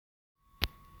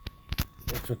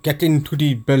to get into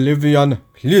the Bolivian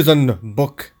prison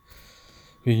book.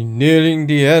 We're nearing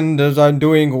the end as I'm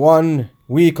doing 1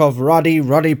 week of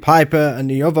Roddy Piper and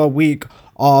the other week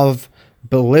of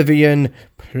Bolivian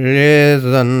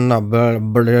prison.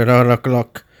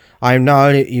 I'm now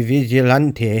a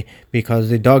vigilante because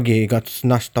the doggy got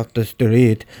snatched off the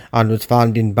street and was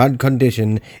found in bad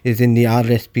condition, is in the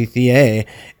RSPCA,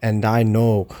 and I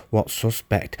know what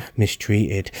suspect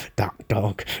mistreated that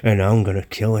dog, and I'm gonna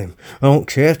kill him. I don't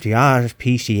care if the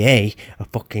RSPCA are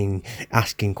fucking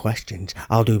asking questions.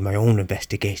 I'll do my own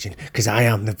investigation because I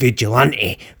am the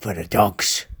vigilante for the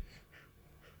dogs.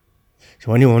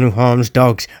 So anyone who harms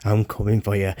dogs, I'm coming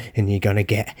for you, and you're gonna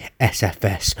get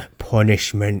SFS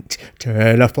punishment to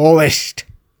the fullest.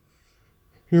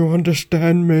 You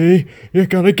understand me? You're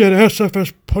gonna get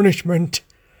SFS punishment.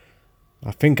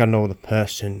 I think I know the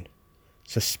person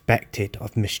suspected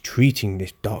of mistreating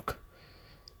this dog.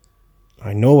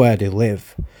 I know where they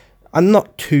live. I'm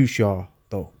not too sure,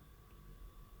 though.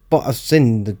 But I've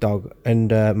seen the dog,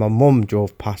 and my mum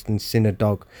drove past and seen a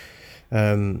dog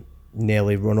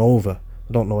nearly run over.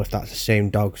 I don't know if that's the same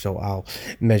dog, so I'll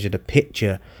measure the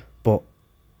picture, but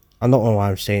I don't know why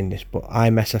I'm saying this, but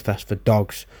I'm SFS for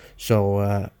dogs,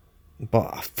 so,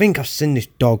 but I think I've seen this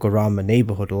dog around my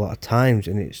neighbourhood a lot of times,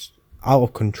 and it's out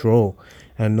of control,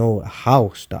 and I know a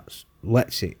house that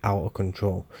lets it out of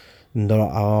control, and there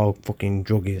are all fucking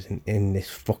druggies in this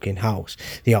fucking house.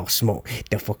 They all smoke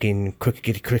the fucking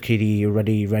crickety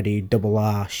ready double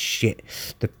R shit,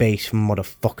 the bass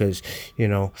motherfuckers, you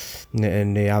know,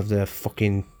 and they have the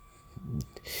fucking,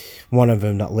 one of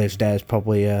them that lives there is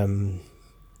probably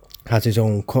has his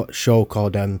own show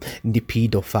called The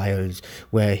Pedophiles,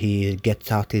 where he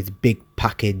gets out his big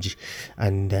package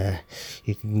and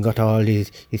he got all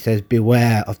his, he says,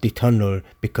 beware of the tunnel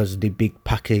because the big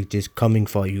package is coming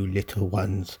for you, little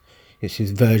ones. It's his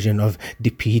version of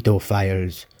The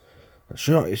Pedophiles.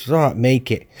 Sure, it's not make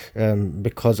it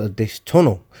because of this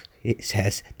tunnel. It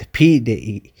says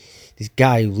this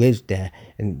guy who lives there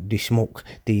and they smoke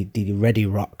the Ready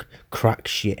Rock crack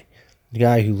shit. The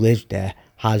guy who lives there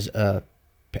has a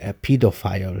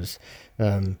pedophiles,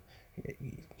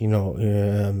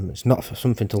 it's not for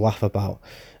something to laugh about.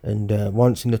 And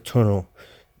once in the tunnel,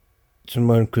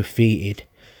 someone graffitied,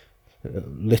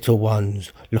 little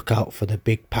ones, look out for the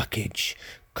big package,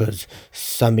 cause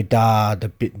Samida the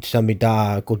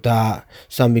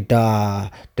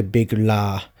big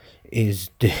la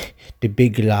is the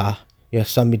big la. Yeah,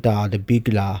 Samida the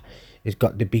big la has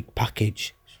got the big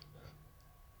package.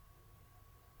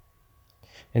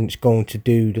 And it's going to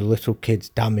do the little kids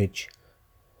damage.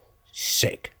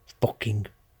 Sick fucking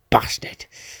bastard.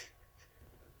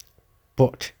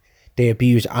 But they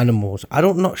abuse animals.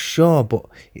 I'm not sure, but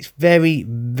it's very,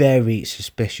 very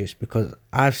suspicious because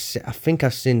I think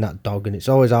I've seen that dog and it's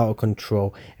always out of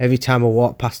control. Every time I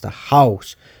walk past the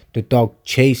house, the dog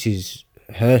chases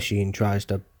Hershey and tries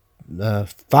to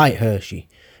fight Hershey.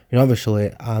 And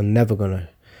obviously, I'm not gonna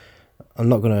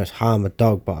harm a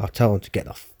dog, but I'll tell him to get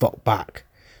the fuck back.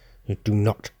 You do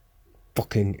not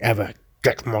fucking ever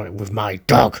get with my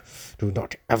dog. Do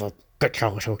not ever get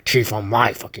your little teeth on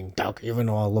my fucking dog. Even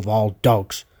though I love all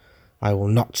dogs, I will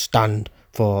not stand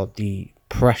for the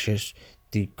precious,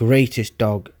 the greatest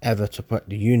dog ever to put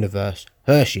the universe,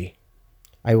 Hershey.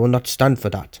 I will not stand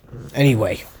for that.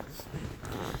 Anyway,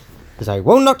 because I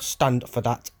will not stand for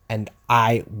that, and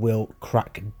I will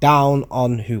crack down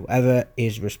on whoever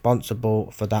is responsible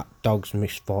for that dog's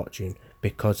misfortune.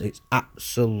 Because it's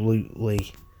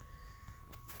absolutely,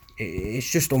 it's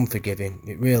just unforgiving.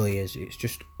 It really is. It's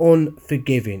just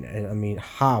unforgiving. And I mean,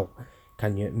 how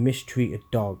can you mistreat a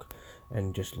dog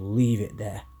and just leave it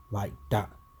there like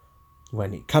that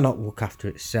when it cannot look after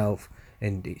itself,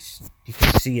 and you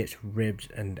can see its ribs,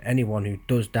 and anyone who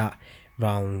does that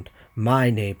round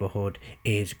my neighbourhood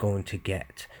is going to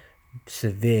get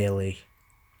severely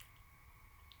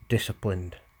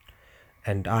disciplined.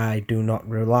 And I do not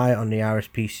rely on the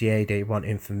RSPCA. They want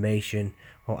information,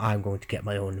 or I'm going to get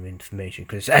my own information,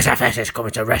 because SFS is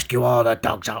coming to rescue all the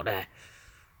dogs out there,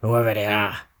 whoever they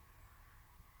are.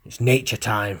 It's nature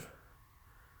time.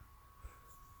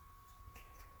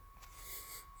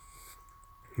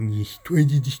 He's trying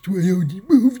to destroy all the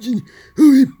wolves and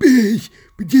all the bears,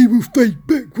 but they will fight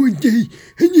back one day,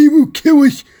 and they will kill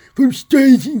us from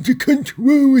striving to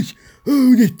control us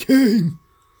all the time.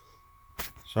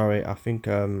 Sorry, I think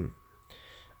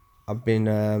I've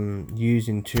been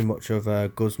using too much of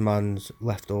Guzman's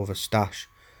leftover stash.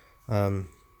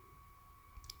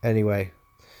 Anyway,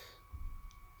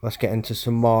 let's get into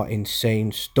some more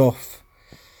insane stuff.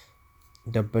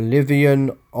 The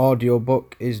Bolivian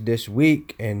audiobook is this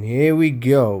week, and here we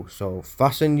go. So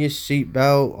fasten your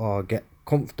seatbelt or get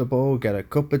comfortable, get a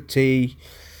cup of tea,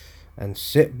 and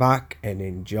sit back and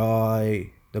enjoy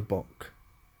the book.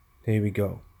 Here we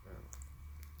go.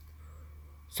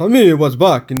 Samir was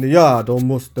back in the yard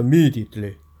almost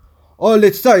immediately, all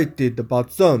excited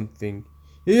about something.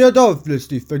 He had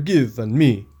obviously forgiven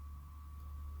me.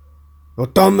 "Oh,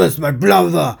 Thomas, my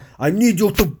brother, I need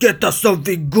you to get us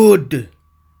something good,"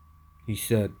 he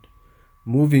said,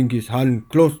 moving his hand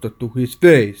closer to his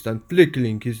face and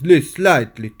flickering his list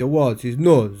slightly towards his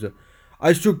nose.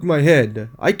 I shook my head.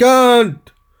 "I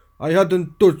can't. I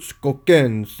hadn't touched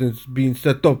cocaine since being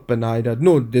set up, and I had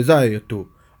no desire to.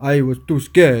 I was too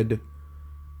scared."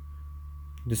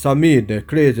 The Samir, the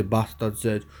crazy bastard,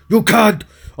 said, "You can't!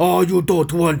 Oh, you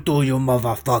don't want to, you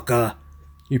motherfucker!"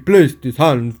 He placed his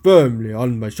hand firmly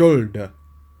on my shoulder.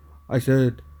 I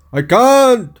said, "I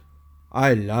can't!"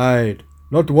 I lied,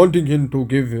 not wanting him to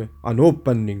give an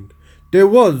opening. There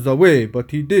was a way,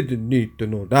 but he didn't need to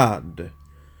know that.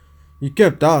 He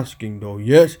kept asking though.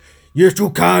 "Yes, yes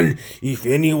you can. If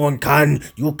anyone can,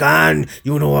 you can.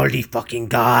 You know all the fucking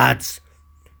gods."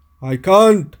 "I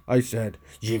can't," I said.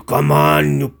 "You come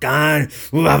on, you can.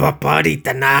 We'll have a party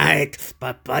tonight.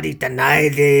 But party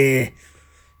tonight, eh?"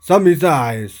 Sammy's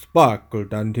eyes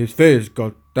sparkled and his face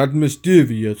got that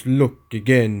mysterious look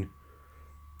again.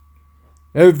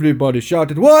 Everybody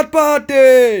shouted, "What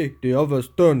party?" The others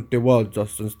turned towards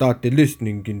us and started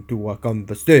listening into our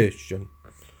conversation.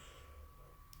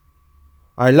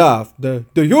 I laughed. The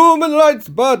human rights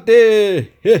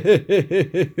party!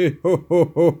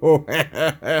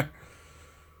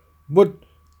 "But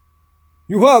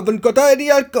you haven't got any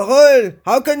alcohol.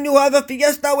 How can you have a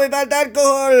fiesta without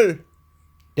alcohol?"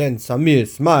 Then Samir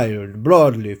smiled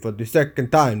broadly for the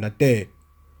second time that day.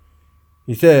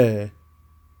 He said,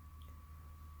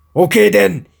 "Okay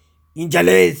then,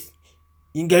 Injales,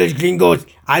 Ingles Gringos,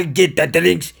 I'll get the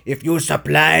drinks if you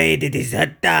supply the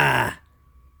dessert.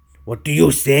 What do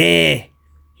you say?"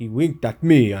 He winked at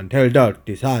me and held out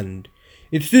his hand.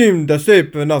 It seemed a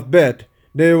safe enough bet.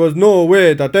 There was no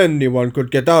way that anyone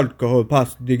could get alcohol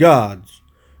past the guards.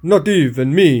 Not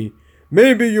even me.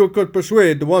 Maybe you could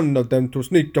persuade one of them to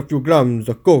sneak a few grams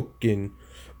of coke in,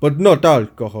 but not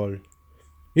alcohol.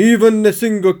 Even a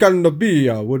single can of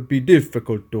beer would be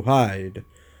difficult to hide.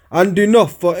 And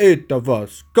enough for 8 of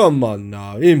us. Come on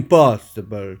now,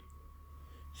 impossible.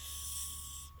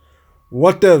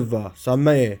 Whatever,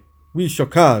 Sameh. We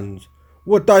shook hands.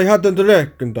 What I hadn't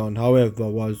reckoned on, however,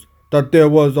 was that there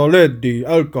was already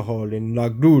alcohol in La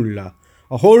Grula.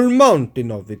 A whole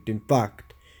mountain of it, in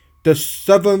fact. The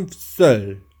 7th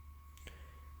cell.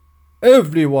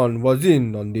 Everyone was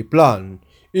in on the plan.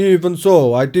 Even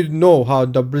so, I didn't know how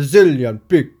the Brazilian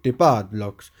picked the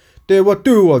padlocks. There were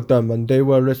 2 of them, and they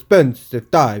were expensive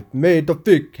type, made of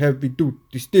thick,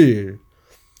 heavy-duty steel.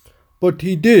 But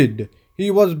he did.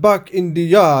 He was back in the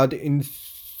yard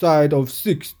inside of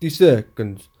 60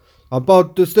 seconds,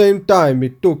 about the same time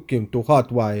it took him to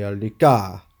hotwire the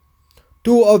car.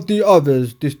 2 of the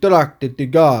others distracted the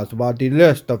guards while the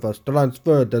rest of us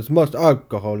transferred as much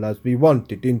alcohol as we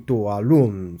wanted into our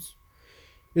rooms.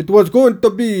 It was going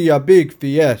to be a big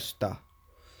fiesta.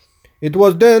 It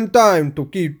was then time to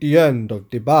keep the end of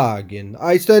the bargain.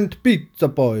 I sent Pizza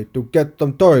Boy to get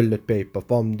some toilet paper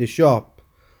from the shop.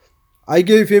 I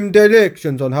gave him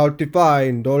directions on how to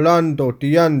find Orlando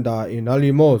Tienda in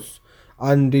Alimos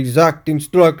and exact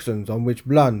instructions on which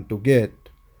blonde to get.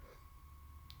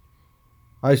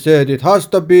 I said it has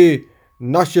to be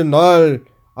national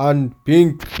and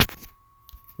pink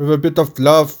with a bit of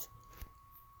fluff.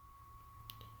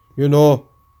 You know,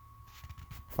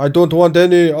 I don't want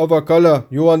any other color,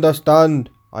 you understand?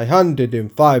 I handed him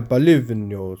 5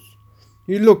 Bolivianos.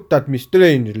 He looked at me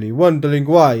strangely, wondering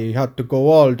why he had to go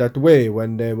all that way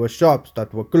when there were shops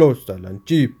that were closer and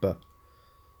cheaper.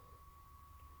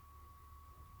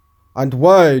 "And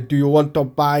why do you want to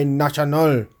buy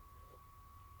National?"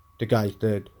 the guy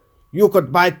said. "You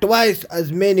could buy twice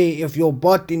as many if you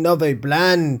bought another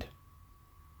brand."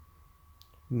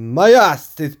 "My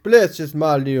ass is precious,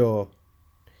 Mario.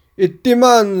 It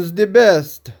demands the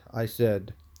best," I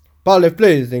said,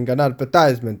 paraphrasing an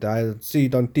advertisement I had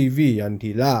seen on TV, and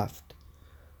he laughed.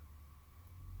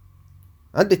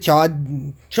 "And the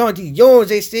charge is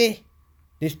yours, I say."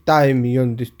 This time he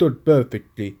understood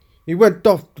perfectly. He went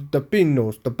off to the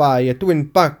Pinos to buy a twin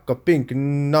pack of pink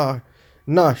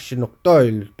national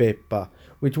toilet paper,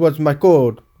 which was my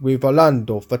code with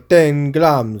Orlando for 10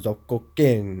 grams of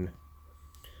cocaine.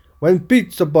 When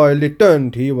Pizza Boy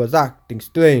returned, he was acting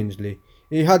strangely.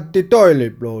 He had the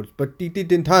toilet rolls, but he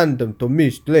didn't hand them to me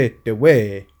straight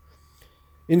away.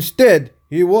 Instead,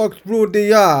 he walked through the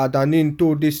yard and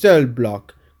into the cell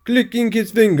block, clicking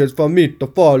his fingers for me to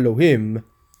follow him.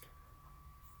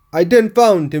 I then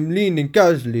found him leaning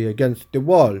casually against the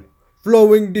wall,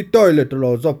 throwing the toilet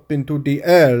rolls up into the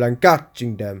air and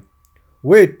catching them,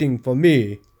 waiting for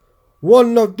me.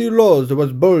 One of the rolls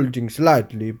was bulging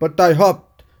slightly, but I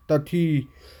hoped that he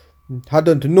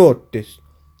hadn't noticed.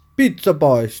 Pizza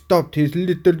Boy stopped his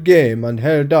little game and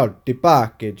held out the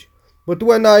package, but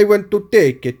when I went to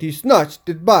take it, he snatched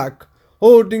it back,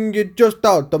 holding it just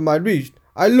out of my reach.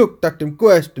 I looked at him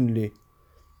questioningly.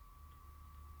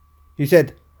 He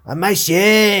said, "Am I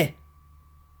sure?"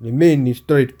 remaining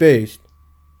straight-faced.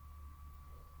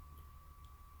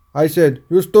 I said,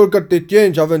 "You still got the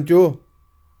change, haven't you?"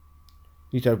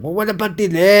 He said, "Well, what about the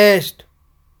rest?"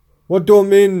 "What do you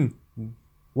mean?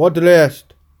 What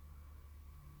rest?"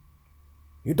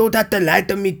 "You don't have to lie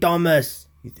to me, Thomas,"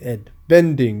 he said,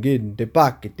 bending in the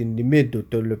pocket in the middle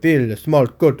to reveal a small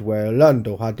cut where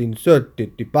Orlando had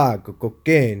inserted the bag of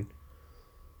cocaine.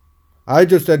 I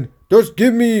just said, "Just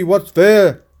give me what's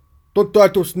fair. Don't try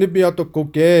to snip me out of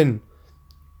cocaine."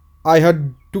 I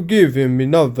had to give him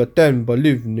another 10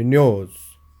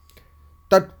 bolivianos.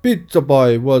 That pizza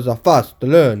boy was a fast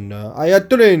learner. I had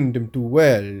trained him too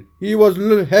well. He was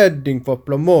heading for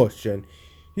promotion.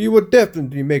 He would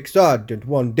definitely make sergeant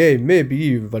one day, maybe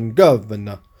even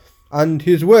governor. And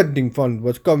his wedding fund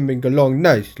was coming along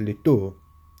nicely too.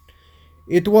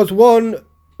 It was one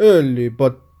early,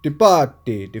 but the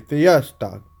party, the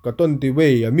fiesta, got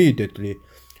underway immediately.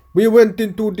 We went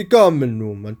into the common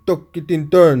room and took it in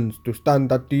turns to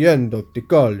stand at the end of the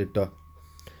corridor,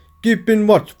 keeping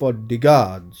watch for the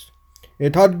guards.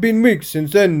 It had been weeks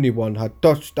since anyone had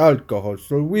touched alcohol,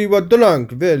 so we were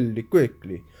drunk very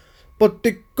quickly. But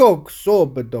the coke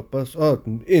sobered up us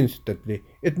instantly.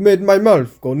 It made my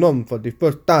mouth go numb for the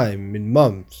first time in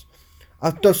months.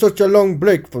 After such a long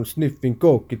break from sniffing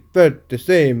coke, it felt the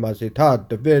same as it had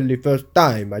the very first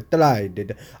time I tried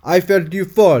it. I felt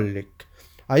euphoric.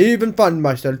 I even found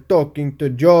myself talking to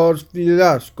George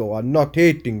Velasco and not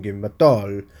hating him at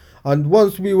all. And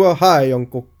once we were high on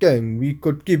cocaine, we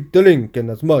could keep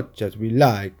drinking as much as we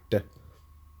liked.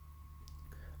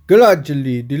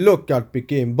 Gradually, the lookout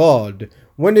became bored.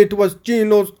 When it was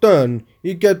Chino's turn,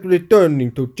 he kept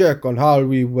returning to check on how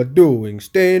we were doing,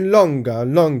 staying longer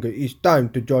and longer each time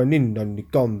to join in on the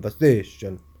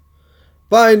conversation.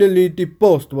 Finally, the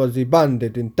post was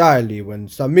abandoned entirely when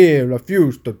Samir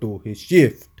refused to do his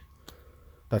shift.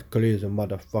 That crazy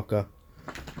motherfucker.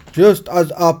 Just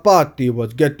as our party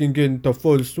was getting into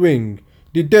full swing,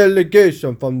 the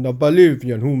delegation from the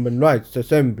Bolivian Human Rights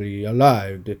Assembly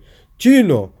arrived.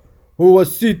 Chino, who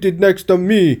was seated next to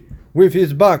me with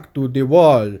his back to the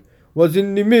wall, was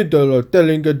in the middle of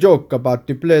telling a joke about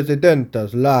the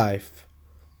Presidenta's life.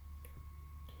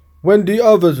 When the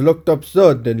others looked up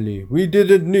suddenly, we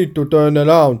didn't need to turn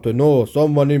around to know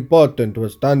someone important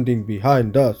was standing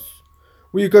behind us.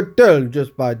 We could tell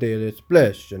just by their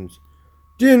expressions.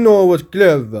 Gino was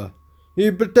clever. He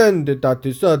pretended that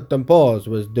his sudden pause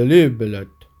was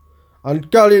deliberate,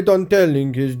 and carried on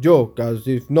telling his joke as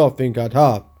if nothing had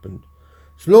happened,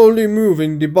 slowly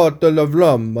moving the bottle of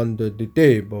rum under the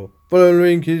table.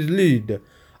 Following his lead,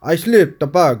 I slipped a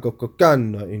bag of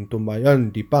cocaine into my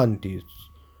undie panties.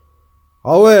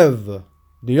 However,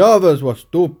 the others were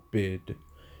stupid.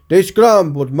 They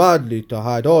scrambled madly to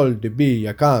hide all the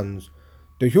beer cans.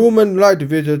 The human rights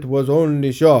visit was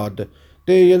only short.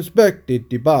 They inspected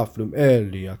the bathroom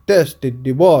area, tested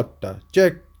the water,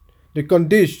 checked the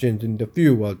conditions in the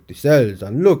few of the cells,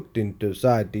 and looked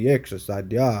inside the exercise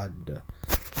yard.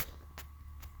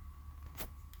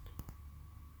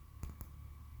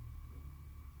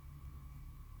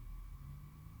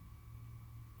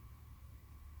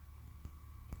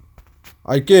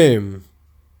 I came.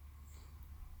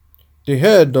 The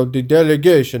head of the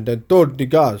delegation then told the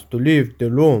guards to leave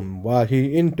the room while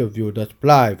he interviewed us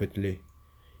privately.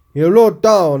 He wrote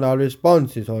down our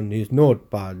responses on his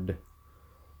notepad.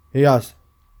 He asked,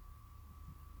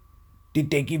 "Did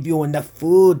they give you enough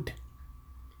food?"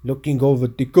 Looking over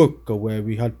the cooker where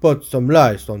we had put some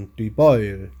rice on the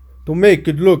boil, to make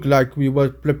it look like we were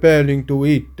preparing to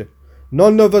eat.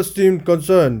 None of us seemed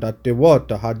concerned that the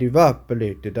water had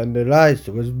evaporated and the rice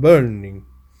was burning.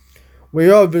 We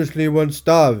obviously weren't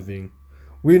starving.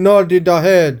 We nodded our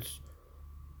heads.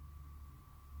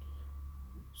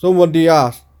 Somebody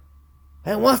asked,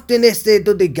 "And what did they say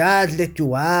to the guys let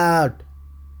you out?"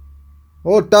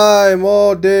 "All time,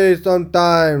 all day,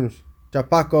 sometimes."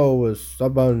 Chapaco was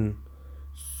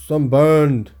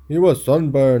sunburned. He was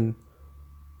sunburned.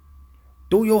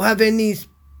 Do you have any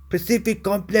specific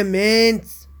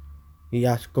compliments? He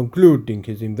asked, concluding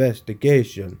his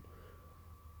investigation.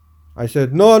 I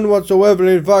said, none whatsoever.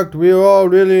 In fact, we are all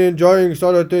really enjoying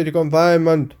solitary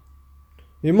confinement.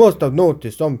 He must have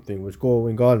noticed something was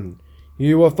going on.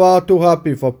 He was far too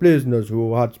happy for prisoners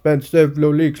who had spent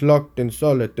several weeks locked in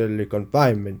solitary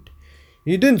confinement.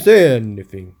 He didn't say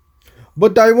anything,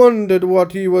 but I wondered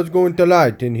what he was going to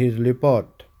write in his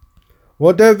report.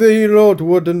 Whatever he wrote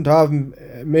wouldn't have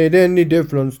made any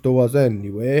difference to us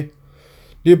anyway.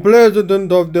 The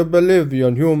president of the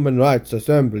Bolivian Human Rights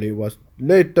Assembly was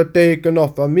later taken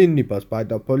off a minibus by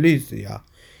the policia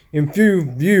in full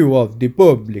view of the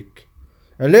public,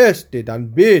 arrested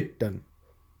and beaten.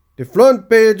 The front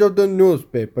page of the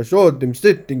newspaper showed him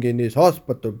sitting in his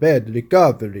hospital bed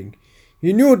recovering.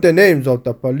 He knew the names of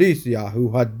the policia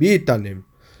who had beaten him,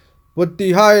 but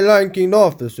the high-ranking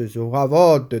officers who have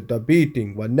ordered the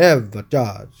beating were never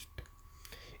charged.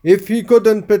 If he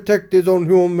couldn't protect his own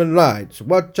human rights,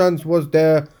 what chance was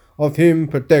there of him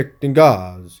protecting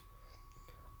ours?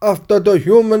 After the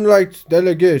human rights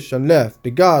delegation left,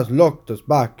 the guards locked us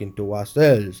back into our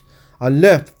cells and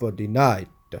left for the night.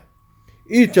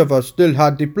 Each of us still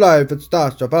had the private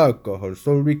stash of alcohol,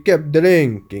 so we kept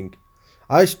drinking.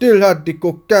 I still had the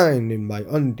cocaine in my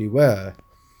underwear.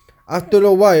 After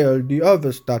a while, the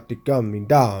others started coming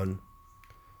down.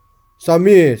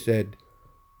 Samir said,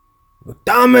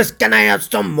 Thomas, can I have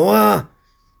some more?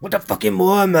 What the fucking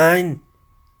more, man?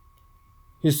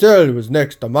 His cell was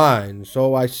next to mine,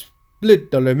 so I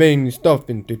split the remaining stuff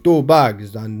into 2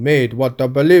 bags and made what the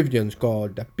Bolivians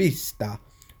called a pista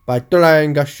by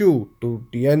tying a shoe to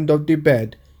the end of the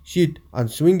bed sheet and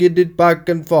swinging it back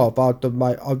and forth out of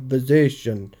my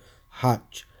observation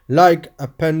hatch like a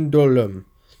pendulum.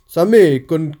 Samir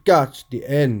couldn't catch the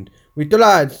end. We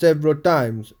tried several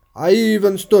times. I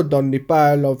even stood on the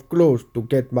pile of clothes to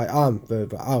get my arm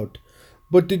further out,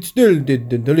 but it still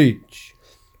didn't reach.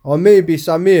 Or maybe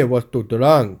Samir was too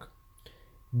drunk.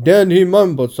 Then he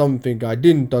mumbled something I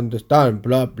didn't understand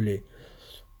properly.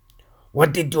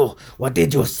 What did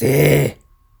you say?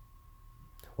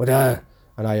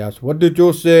 And I asked, what did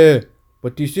you say?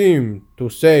 But he seemed to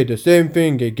say the same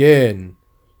thing again.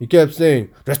 He kept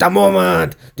saying, just a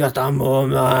moment,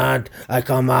 I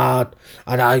come out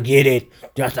and I'll get it.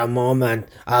 Just a moment,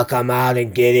 I'll come out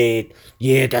and get it.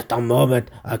 Yeah, just a moment,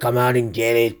 I'll come out and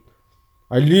get it.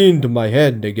 I leaned my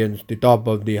head against the top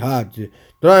of the hatch,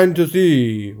 trying to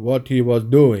see what he was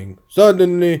doing.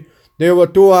 Suddenly, there were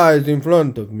 2 eyes in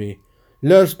front of me,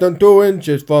 less than 2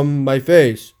 inches from my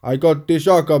face. I got the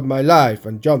shock of my life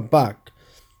and jumped back.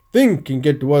 Thinking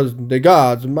it was the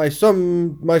guards, my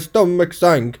stomach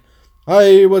sank.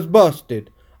 I was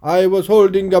busted. I was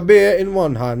holding a beer in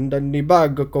one hand and the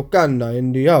bag of cocaine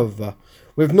in the other,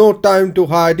 with no time to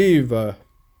hide either.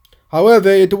 However,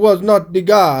 it was not the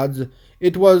guards.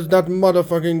 It was that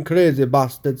motherfucking crazy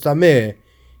bastard Samir.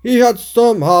 He had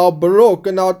somehow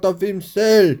broken out of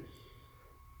himself.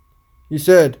 He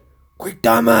said, Quick,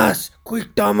 Thomas!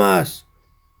 Quick, Thomas!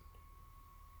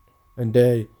 And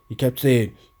he kept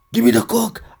saying, Give me the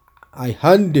coke! I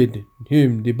handed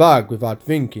him the bag without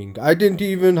thinking. I didn't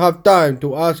even have time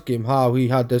to ask him how he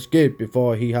had escaped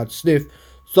before he had sniffed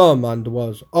some and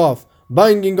was off,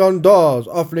 banging on doors,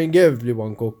 offering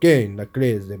everyone cocaine, the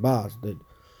crazy bastard.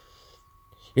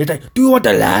 He's like, do you want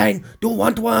a line? Do you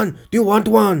want one? Do you want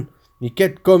one? He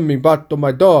kept coming back to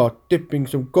my door, tipping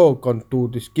some coke onto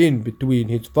the skin between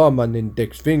his thumb and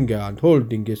index finger and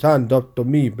holding his hand up to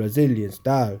me Brazilian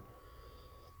style.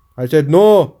 I said,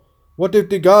 no. What if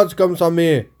the guards come on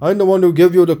me? I'm the one who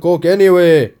gave you the coke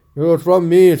anyway. You're from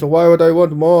me, so why would I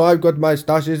want more? I've got my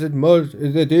stash as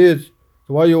it is.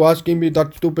 So why are you asking me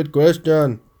that stupid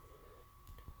question?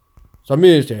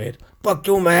 Samir said, Fuck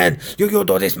you, man. You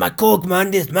do this my coke,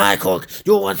 man. This is my coke.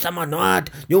 You want some or not?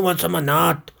 You want some or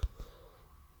not?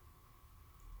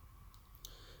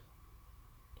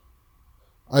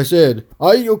 I said,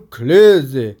 are you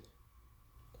crazy?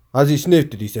 As he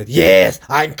sniffed it, he said, Yes,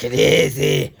 I'm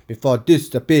crazy. Before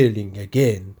disappearing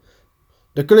again.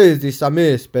 The crazy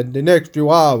Samir spent the next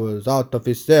few hours out of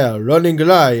his cell, running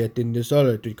riot in the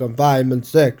solitary confinement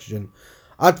section.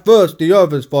 At first the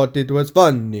others thought it was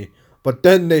funny, but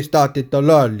then they started to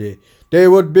lolly. They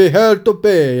would be hell to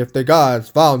pay if the guards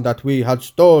found that we had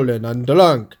stolen and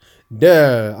drunk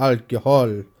their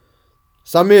alcohol.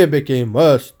 Samir became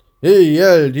worse. He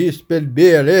yelled, he spilled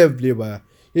beer everywhere.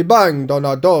 He banged on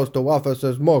our doors to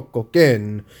officers more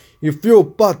cocaine. He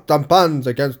threw pots and pans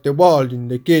against the wall in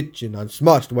the kitchen and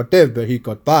smashed whatever he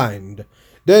could find.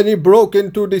 Then he broke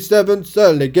into the 7th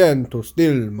cell again to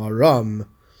steal more rum.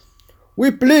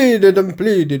 We pleaded and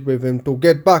pleaded with him to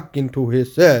get back into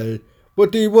his cell,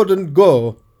 but he wouldn't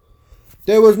go.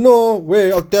 There was no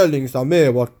way of telling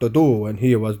Samir what to do when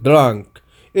he was drunk.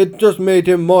 It just made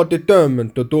him more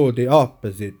determined to do the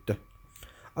opposite.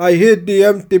 I hid the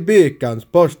empty beer cans,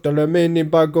 pushed the remaining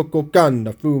bag of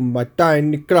cocaine through my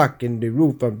tiny crack in the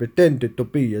roof and pretended to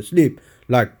be asleep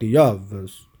like the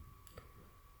others.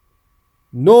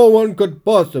 No one could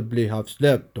possibly have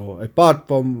slept though, apart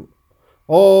from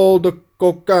all the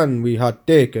cocaine we had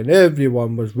taken.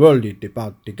 Everyone was worried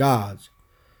about the guards.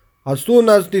 As soon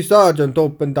as the sergeant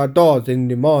opened the doors in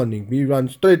the morning, we ran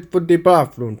straight for the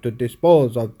bathroom to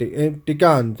dispose of the empty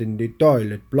cans in the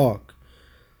toilet block.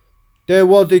 There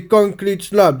was a concrete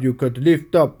slab you could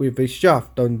lift up with a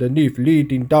shaft underneath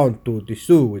leading down to the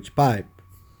sewage pipe.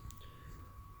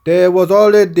 There was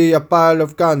already a pile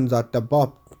of cans at the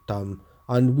bottom,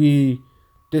 and we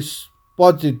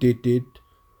disposed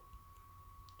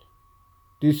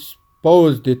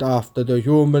it after the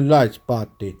human rights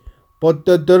party. But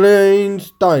the drain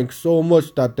stank so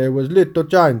much that there was little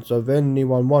chance of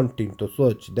anyone wanting to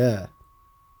search there.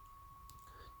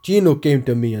 Gino came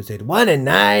to me and said, "What a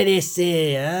night is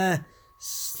here,"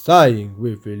 sighing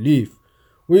with relief.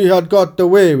 We had got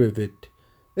away with it.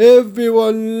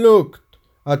 Everyone looked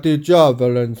at each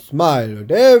other and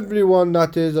smiled. Everyone,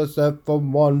 that is, except for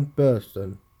one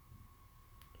person.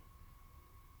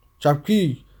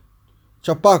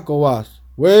 Chapaco asked,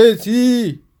 "Where's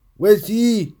he? Where's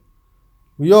he?"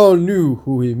 We all knew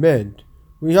who he meant.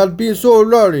 We had been so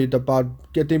worried about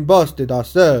getting busted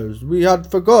ourselves, we had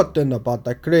forgotten about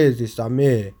the crazy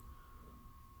Samir.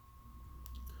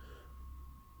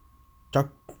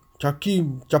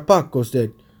 Chapaco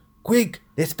said, "Quick,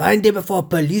 let's find him before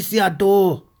policia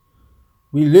do."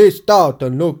 We raced out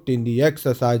and looked in the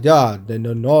exercise yard and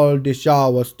in all the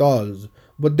shower stalls,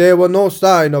 but there was no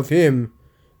sign of him.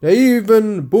 They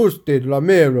even boosted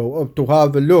Ramiro up to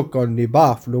have a look on the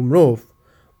bathroom roof,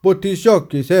 but he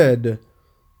shook his head.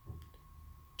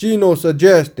 Gino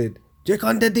suggested, "Check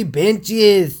under the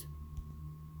benches."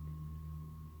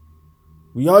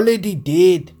 "We already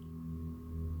did."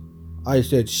 I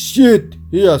said, "Shit,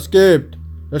 he escaped.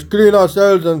 Let's clean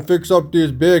ourselves and fix up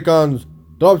these bacons.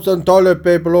 Drop some toilet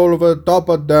paper all over the top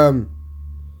of them."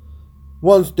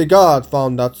 Once the guard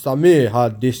found that Samir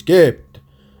had escaped,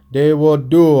 they would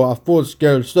do a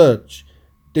full-scale search.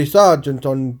 The sergeant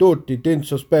on duty didn't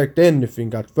suspect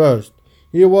anything at first.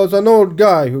 He was an old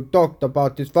guy who talked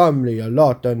about his family a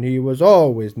lot, and he was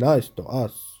always nice to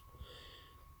us.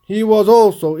 He was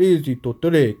also easy to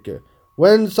trick.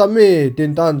 When Samir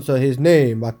didn't answer his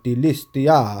name at the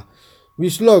listia, we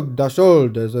shrugged our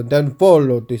shoulders and then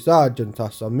followed the sergeant to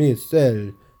Samir's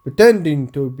cell, pretending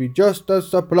to be just as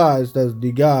surprised as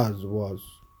the guards was.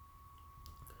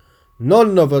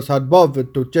 None of us had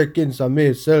bothered to check in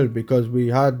Samir's cell because we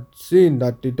had seen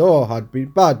that the door had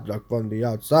been padlocked from the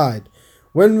outside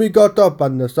when we got up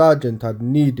and the sergeant had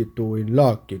needed to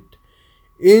unlock it.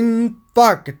 In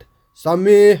fact,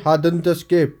 Samir hadn't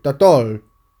escaped at all.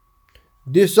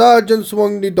 The sergeant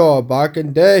swung the door back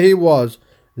and there he was,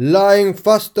 lying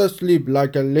fast asleep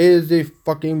like a lazy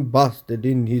fucking bastard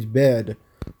in his bed,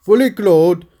 fully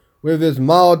clothed with his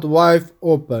mouth wide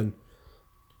open,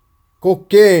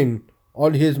 cocaine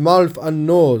on his mouth and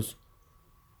nose.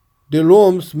 The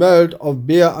room smelled of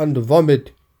beer and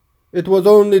vomit. It was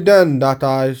only then that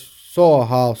I saw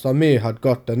how Samir had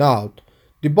gotten out.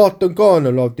 The bottom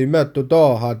corner of the metal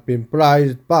door had been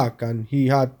prized back and he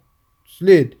had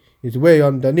slid his way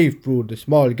underneath through the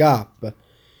small gap.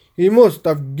 He must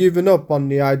have given up on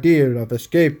the idea of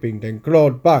escaping, then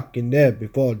crawled back in there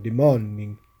before the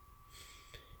morning.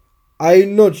 I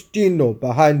nudged Gino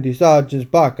behind the sergeant's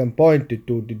back and pointed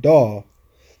to the door.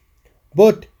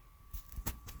 But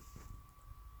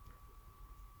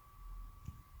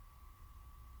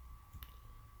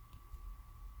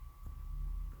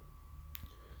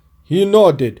he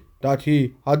nodded that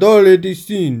he had already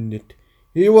seen it.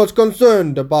 He was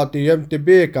concerned about the empty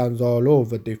beer cans all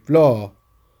over the floor.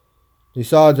 The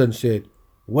sergeant said,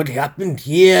 "What happened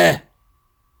here?"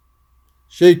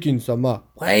 shaking some up.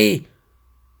 "Why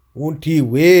Won't he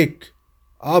wake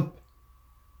up?"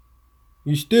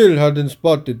 He still hadn't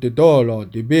spotted the door or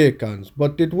the beer cans,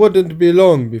 but it wouldn't be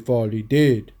long before he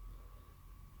did.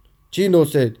 Gino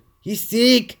said, "He's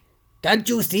sick. Can't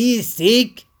you see he's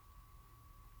sick?"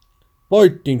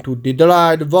 pointing to the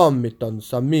dried vomit on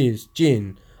Samir's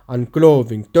chin and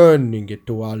clothing, turning it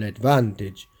to our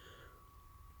advantage.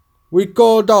 We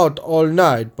called out all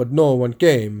night, but no one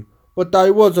came. But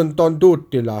I wasn't on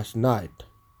duty last night.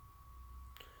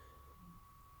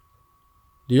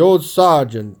 The old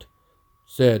sergeant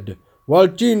said, While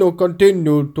Chino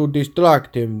continued to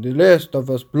distract him, the rest of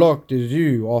us blocked his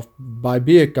view off by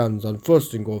beer cans and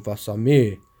fussing over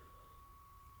Samir.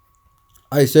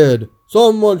 I said,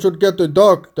 "Someone should get a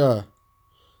doctor."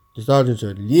 The sergeant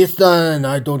said, "Listen,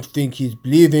 I don't think he's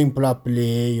breathing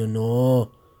properly, you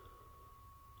know."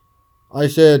 I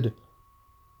said,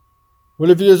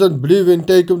 "Well, if he isn't breathing,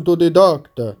 take him to the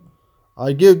doctor."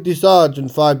 I give the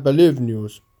sergeant 5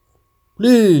 news.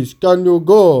 "Please, can you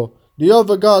go? The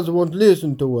other guys won't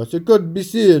listen to us. It could be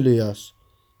serious."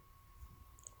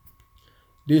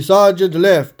 The sergeant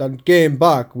left and came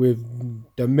back with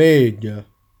the major,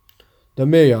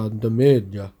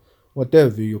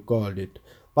 whatever you call it.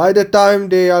 By the time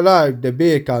they arrived, the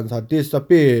beer cans had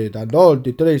disappeared and all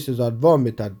the traces of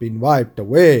vomit had been wiped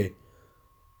away.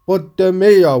 But the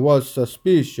mayor was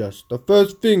suspicious. The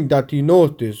first thing that he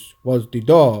noticed was the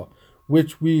door,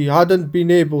 which we hadn't been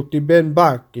able to bend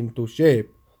back into shape.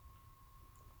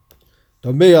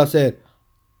 The mayor said,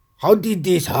 "How did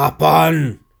this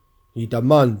happen?" he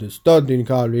demanded, studying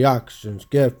our reactions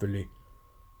carefully.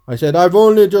 I said, "I've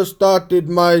only just started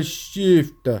my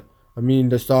shift."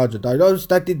 The sergeant. "I just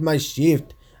started my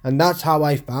shift, and that's how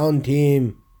I found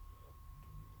him."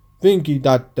 Thinking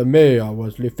that the mayor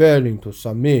was referring to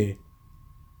Samir.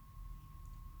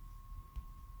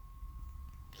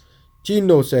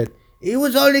 Chino said, "He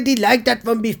was already like that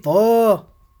from before."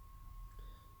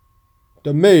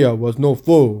 The mayor was no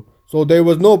fool, so there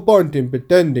was no point in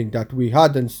pretending that we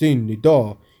hadn't seen the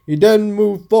door. He then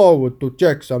moved forward to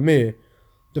check Samir.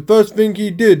 The first thing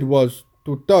he did was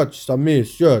to touch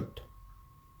Samir's shirt,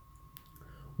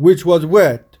 which was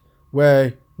wet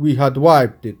where we had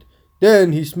wiped it.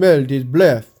 Then he smelled his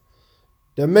breath.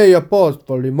 The mayor paused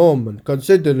for a moment,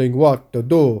 considering what to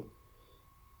do.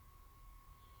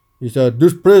 He said,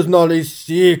 "This prisoner is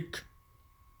sick,"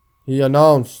 he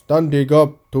announced, standing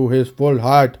up to his full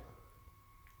height.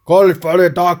 "Call for a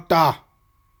doctor."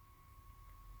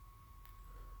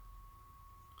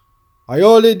 "I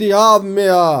already have,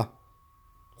 Mayor,"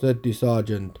 said the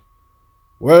sergeant.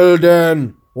 "Well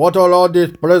then, what are all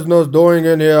these prisoners doing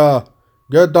in here?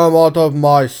 Get them out of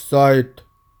my sight."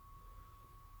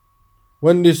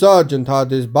 When the sergeant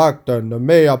had his back turned, the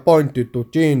mayor pointed to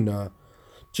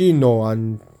Chino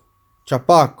and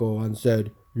Chapaco and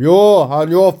said,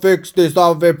 You fix this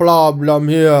of a problem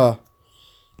here."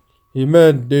 He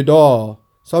meant the door.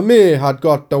 Samir had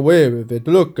got away with it.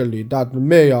 Luckily, that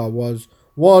mayor was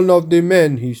one of the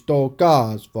men he stole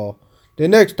cars for. The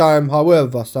next time,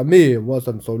 however, Samir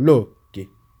wasn't so lucky.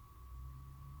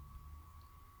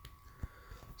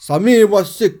 Samir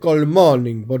was sick all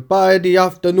morning, but by the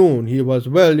afternoon he was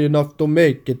well enough to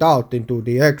make it out into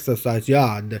the exercise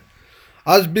yard.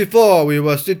 As before, we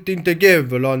were sitting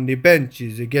together on the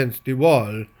benches against the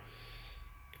wall,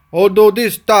 although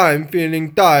this time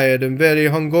feeling tired and very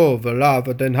hungover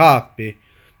rather than happy.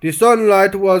 The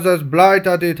sunlight was as bright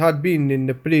as it had been in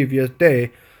the previous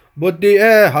day, but the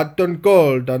air had turned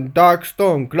cold and dark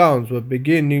storm clouds were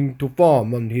beginning to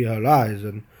form on the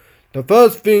horizon. The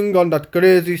first thing on that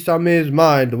crazy Samir's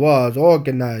mind was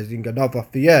organizing another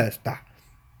fiesta.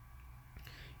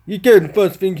 Again,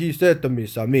 first thing he said to me,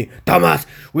 Samir, "Thomas,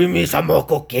 we miss some more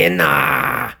cocaine."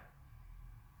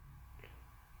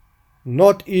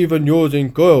 Not even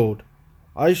using code.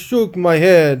 I shook my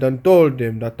head and told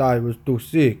him that I was too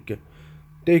sick.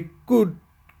 They could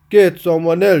get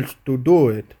someone else to do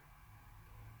it.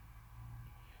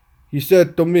 He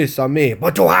said to me, Samir,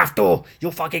 "But you have to.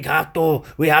 You fucking have to.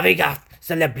 We having a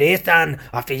celebration,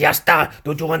 a fiesta.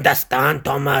 Don't you understand,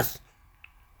 Thomas?"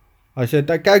 I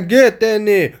said, "I can't get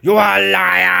any." "You are a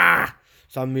liar,"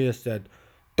 Samir said.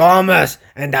 "Thomas,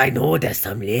 and I know there's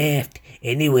some left.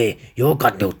 Anyway, you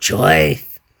got no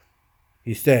choice,"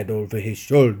 he said over his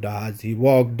shoulder as he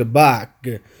walked back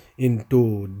into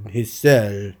his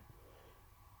cell.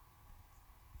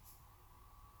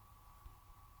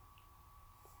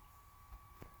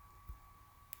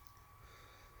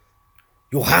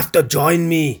 "You have to join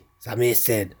me," Samir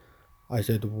said. I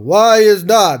said, "Why is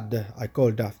that?" I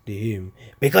called after him.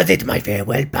 "Because it's my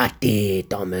farewell party,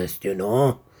 Thomas, you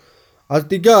know." As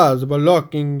the guards were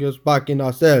locking us back in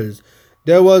our cells,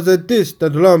 there was a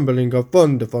distant rumbling of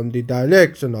thunder from the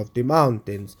direction of the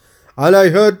mountains, and I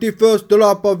heard the first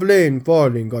drop of rain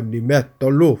falling on the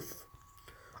metal roof.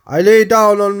 I lay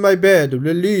down on my bed,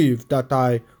 relieved that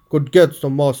I could get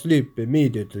some more sleep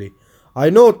immediately. I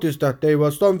noticed that there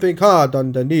was something hard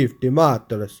underneath the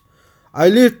mattress. I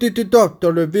lifted it up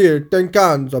to reveal 10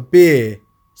 cans of beer.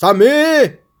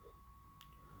 "Samir!"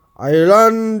 I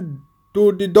ran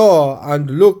to the door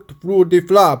and looked through the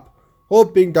flap,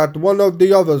 hoping that one of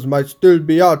the others might still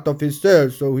be out of his cell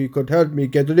so he could help me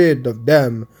get rid of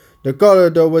them. The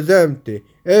corridor was empty.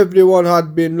 Everyone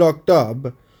had been locked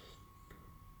up.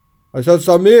 I said,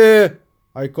 Samir,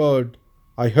 I called.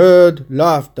 I heard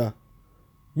laughter.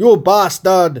 You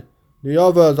bastard! The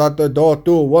others at the door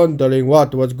too, wondering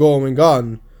what was going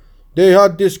on. They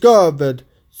had discovered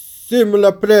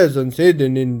similar presents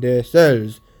hidden in their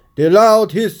cells. The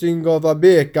loud hissing of a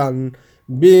beacon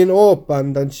being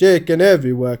opened and shaken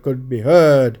everywhere could be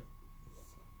heard.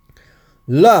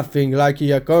 Laughing like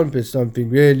he accomplished something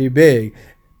really big.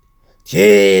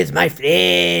 Cheers, my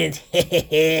friends!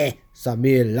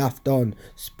 Samir laughed on,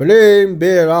 spraying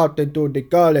beer out into the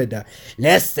corridor.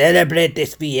 Let's celebrate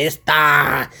this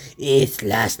fiesta! It's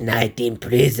last night in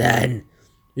prison.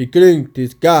 He clinked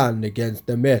his gun against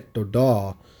the metal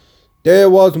door. There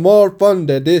was more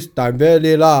thunder this time,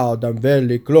 very loud and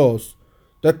very close.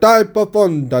 The type of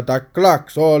thunder that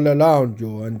cracks all around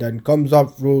you and then comes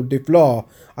up through the floor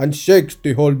and shakes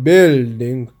the whole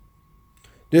building.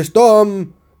 The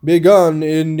storm began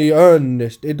in the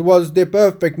earnest. It was the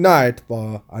perfect night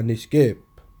for an escape.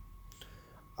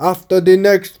 After the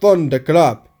next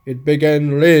thunderclap, it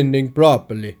began raining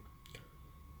properly.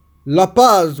 La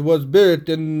Paz was built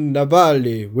in the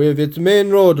valley, with its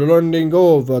main road running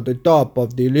over the top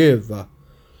of the river.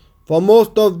 For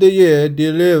most of the year, the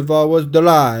river was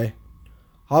dry.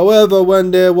 However,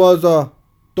 when there was a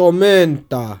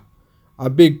tormenta, a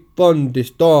big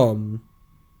thunderstorm,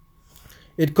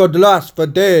 it could last for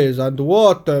days, and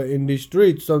water in the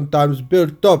streets sometimes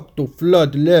built up to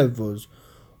flood levels,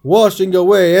 washing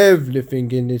away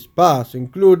everything in its path,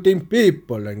 including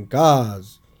people and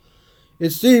cars.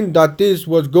 It seemed that this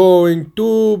was going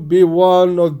to be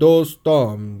one of those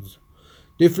storms.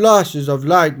 The flashes of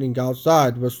lightning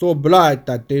outside were so bright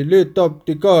that they lit up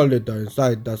the corridor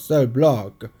inside the cell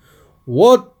block.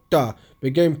 Water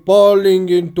began pouring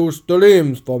into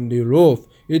streams from the roof.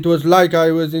 It was like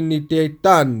I was in the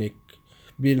Titanic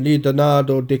with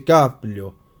Leonardo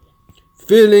DiCaprio,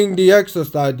 filling the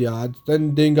exercise yard,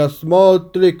 sending a small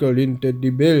trickle into the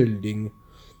building.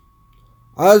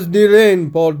 As the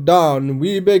rain poured down,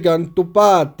 we began to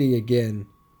party again.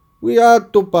 We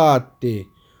had to party.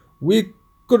 We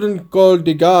couldn't call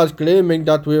the guards claiming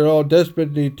that we all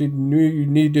desperately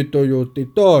needed to use the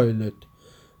toilet.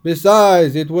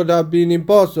 Besides, it would have been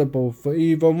impossible for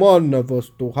even one of us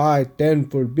to hide 10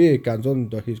 full beacons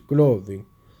under his clothing.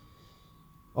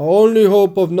 Our only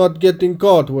hope of not getting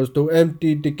caught was to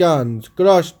empty the cans,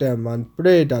 crush them, and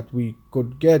pray that we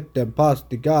could get them past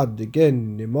the guards again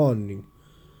in the morning.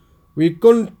 We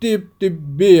couldn't dip the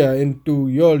beer into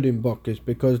urine buckets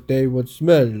because they would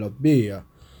smell of beer.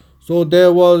 So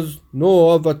there was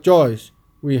no other choice.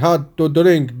 We had to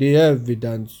drink the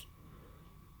evidence.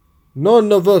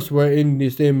 None of us were in the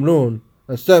same room,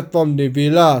 except from the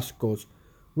Velascos.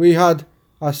 We had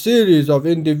a series of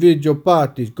individual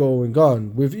parties going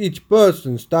on, with each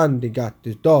person standing at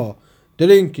his door,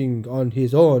 drinking on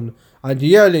his own, and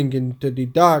yelling into the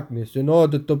darkness in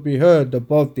order to be heard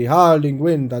above the howling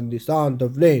wind and the sound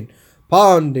of rain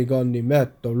pounding on the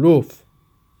metal roof.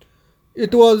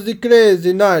 It was a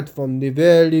crazy night from the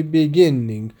very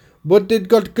beginning, but it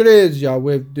got crazier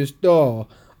with the storm,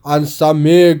 and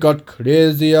Samir got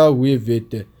crazier with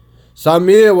it.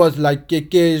 Samir was like a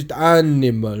caged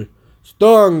animal,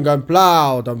 strong and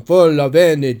proud and full of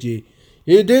energy.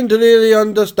 He didn't really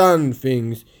understand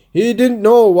things. He didn't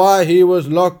know why he was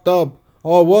locked up,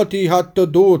 or what he had to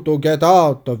do to get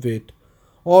out of it,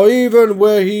 or even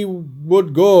where he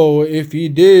would go if he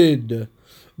did.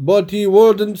 But he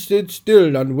wouldn't sit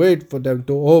still and wait for them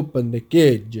to open the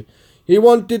cage. He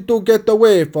wanted to get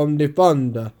away from the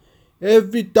thunder.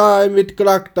 Every time it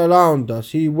cracked around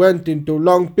us, he went into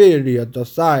long periods of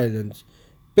silence,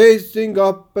 pacing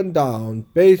up and down,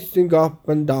 pacing up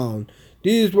and down.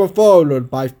 These were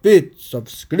followed by fits of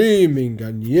screaming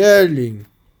and yelling.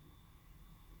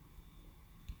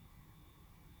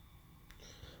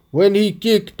 When he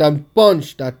kicked and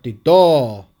punched at the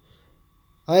door.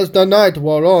 As the night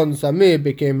wore on, Samir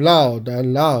became louder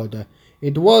and louder.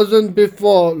 It wasn't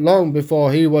long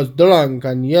before he was drunk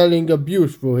and yelling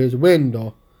abuse through his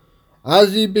window.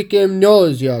 As he became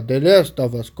noisier, the rest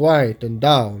of us quietened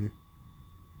down,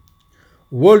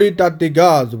 worried that the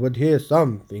guards would hear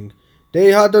something.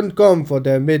 They hadn't come for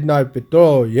their midnight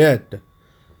patrol yet.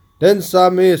 Then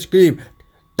Samir screamed,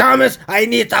 Thomas, I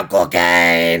need some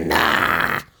cocaine!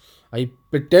 Ah! I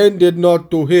pretended not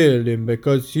to hear him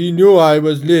because he knew I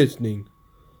was listening.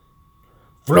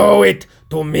 Throw it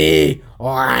to me,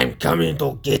 or I'm coming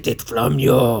to get it from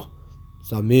you,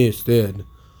 Samir said.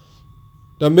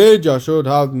 The major should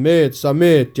have made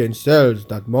Samir change cells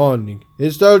that morning.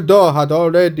 His cell door had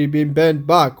already been bent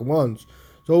back once,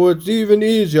 so it's even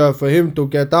easier for him to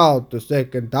get out the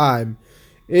second time.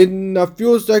 In a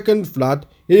few seconds flat,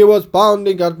 he was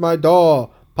pounding at my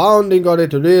door, pounding on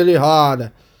it really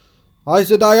hard. I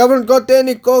said, I haven't got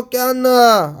any cocaine,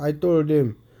 I told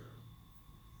him.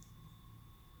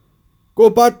 Go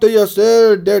back to your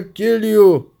cell, they'll kill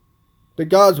you. The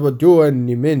guards were due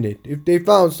any minute. If they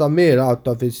found Samir out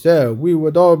of his cell, we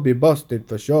would all be busted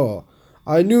for sure.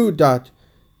 I knew that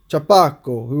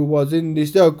Chapaco, who was in the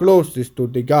cell closest to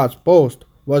the guard's post,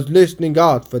 was listening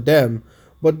out for them,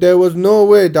 but there was no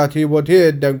way that he would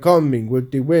hear them coming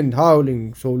with the wind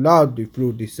howling so loudly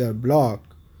through the cell block.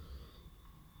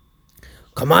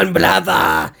 Come on,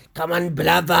 brother! Come on,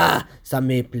 brother!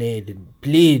 Samir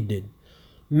pleaded.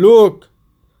 Look,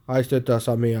 I said to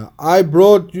Samir, I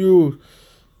brought you.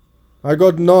 I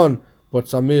got none, but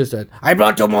Samir said, I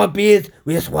brought you more beers.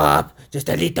 We'll swap. Just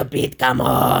a little bit, come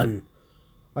on.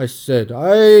 I said,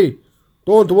 I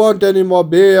don't want any more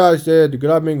beer, I said,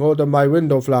 grabbing hold of my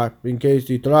window flap in case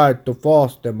he tried to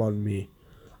force them on me.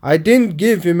 I didn't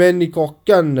give him any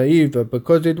cocaine either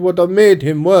because it would have made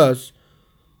him worse.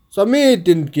 Samir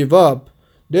didn't give up.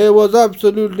 There was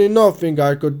absolutely nothing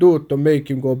I could do to make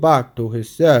him go back to his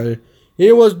cell.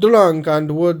 He was drunk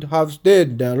and would have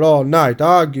stayed there all night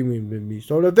arguing with me,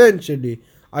 so eventually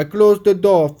I closed the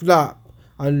door flap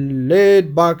and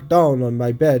laid back down on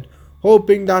my bed,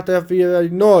 hoping that if I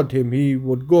ignored him he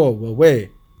would go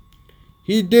away.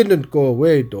 He didn't go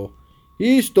away though.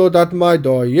 He stood at my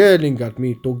door yelling at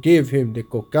me to give him the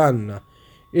cocaine.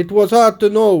 It was hard to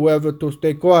know whether to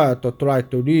stay quiet or try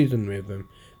to reason with him,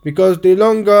 because the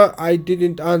longer I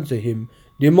didn't answer him,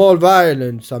 the more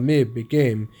violent Samir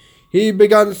became. He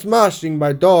began smashing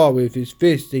my door with his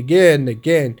fists again and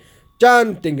again,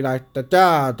 chanting like the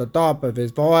top of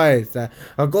his voice,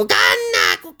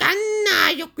 Cocaine,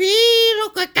 cocaine, yo quiero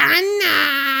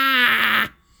cocaine.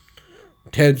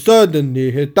 Then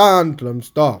suddenly his tantrum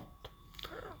stopped.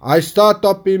 I sat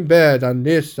up in bed and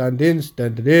listened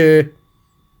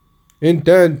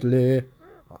intently.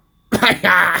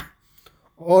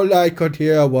 All I could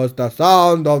hear was the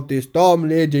sound of the storm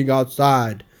raging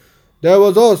outside. There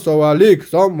was also a leak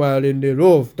somewhere in the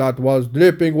roof that was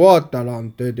dripping water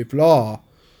onto the floor.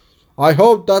 I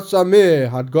hoped that Samir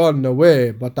had gone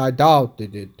away, but I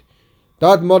doubted it.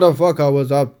 That motherfucker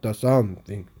was up to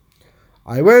something.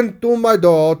 I went to my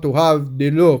door to have the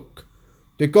look.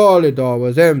 The corridor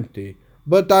was empty,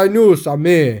 but I knew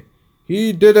Samir.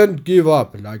 He didn't give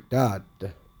up like that.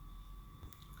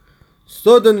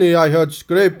 Suddenly I heard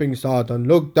scraping sound and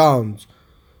looked down.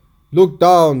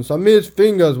 Samir's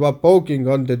fingers were poking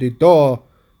under the door,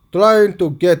 trying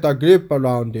to get a grip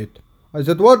around it. I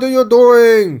said, what are you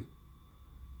doing?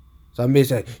 Samir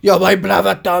said, you're my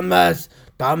brother Thomas.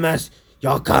 Thomas,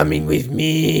 you're coming with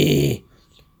me.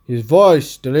 His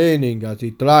voice straining as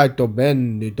he tried to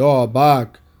bend the door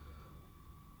back.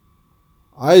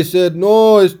 I said,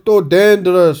 no, it's too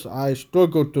dangerous. I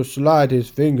struggled to slide his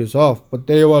fingers off, but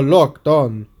they were locked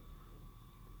on.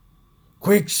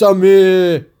 Quick,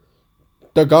 Samir!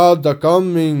 The guards are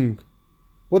coming.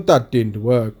 But that didn't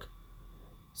work.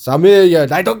 Samir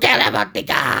yelled, I don't care about the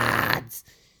guards.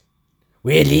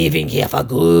 We're leaving here for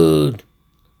good.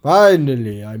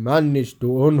 Finally, I managed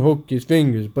to unhook his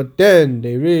fingers, but then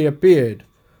they reappeared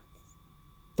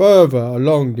further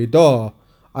along the door.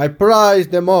 I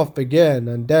prized them off again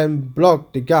and then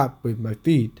blocked the gap with my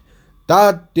feet.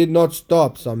 That did not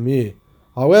stop Samir.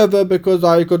 However, because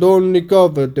I could only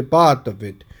cover the part of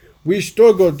it, we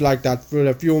struggled like that for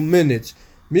a few minutes,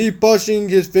 me pushing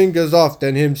his fingers off,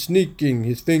 then him sneaking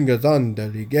his fingers under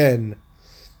again.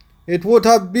 It would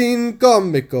have been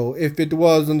comical if it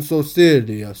wasn't so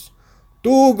serious.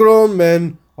 Two grown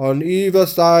men on either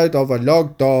side of a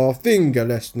locked door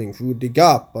finger-listening through the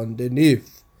gap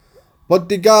underneath. But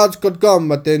the guards could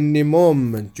come at any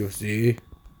moment, you see.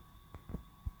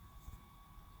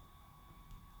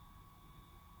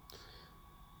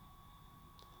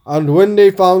 And when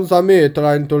they found Samir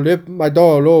trying to rip my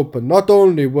door open, not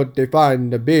only would they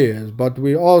find the beers, but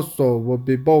we also would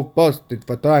be both busted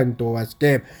for trying to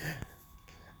escape.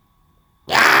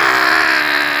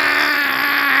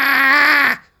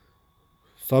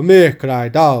 Samir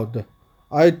cried out.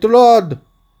 I trod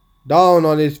down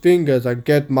on his fingers and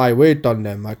get my weight on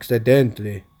them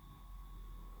accidentally.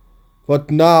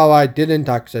 But now I didn't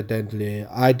accidentally,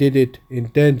 I did it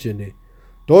intentionally.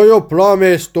 Do you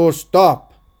promise to stop?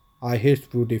 I hissed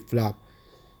through the flap.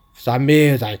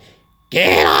 Samir said,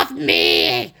 get off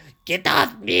me! Get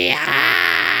off me!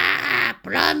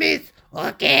 Promise!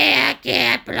 Okay,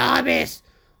 I promise.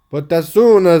 But as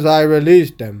soon as I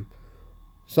released them,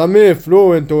 Samir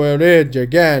flew into a rage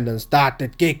again and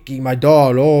started kicking my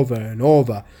door over and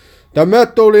over. The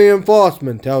metal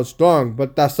reinforcement held strong,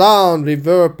 but the sound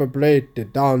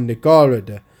reverberated down the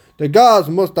corridor. The guards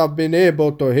must have been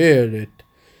able to hear it.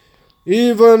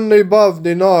 Even above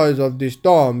the noise of the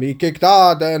storm, he kicked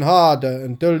harder and harder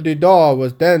until the door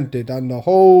was dented and the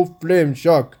whole frame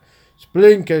shook,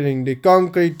 sprinkling the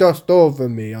concrete dust over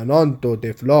me and onto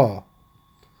the floor.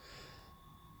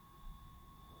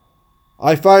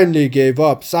 I finally gave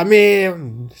up.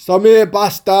 Samir,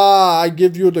 basta, I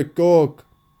give you the coke.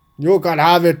 You can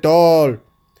have it all.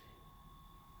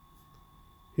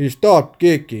 He stopped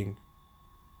kicking.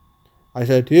 I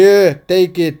said, here,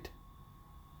 take it.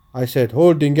 I said,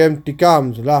 holding empty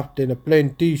cans wrapped in a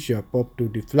plain t-shirt up to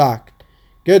the flag.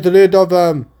 Get rid of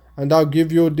them, and I'll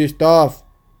give you the stuff.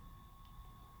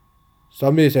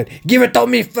 Samir said, give it to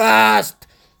me fast.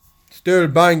 Still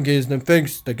banging his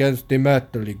fist against the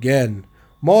metal again.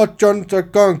 More chunks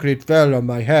of concrete fell on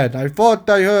my head. I thought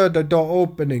I heard the door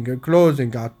opening and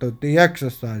closing out of the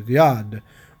exercise yard,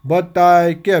 but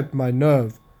I kept my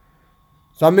nerve.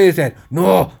 Samir said,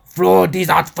 no, throw these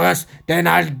out first, then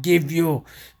I'll give you.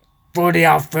 Throw it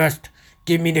out first.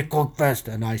 Give me the coke first.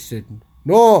 And I said,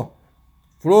 no,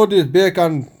 throw this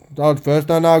bacon out first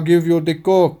and I'll give you the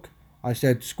coke. I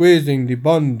said, squeezing the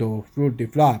bundle through the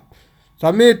flap.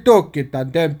 Samir took it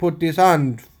and then put his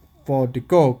hand for the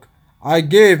coke. I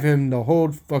gave him the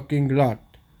whole fucking lot.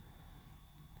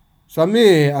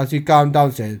 Samir, as he calmed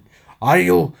down, said, are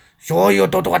you sure you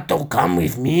don't want to come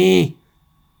with me?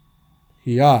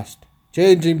 He asked,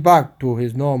 changing back to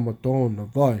his normal tone of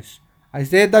voice. I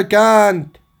said I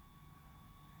can't.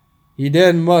 He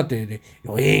then muttered,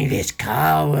 you English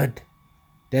coward.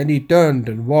 Then he turned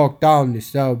and walked down the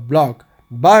cell block,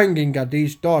 banging at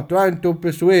each door, trying to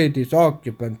persuade his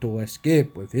occupant to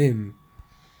escape with him.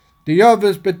 The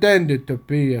others pretended to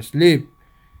be asleep.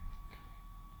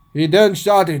 He then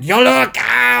shouted, you little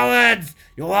cowards!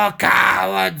 You are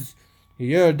cowards! He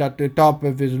yelled at the top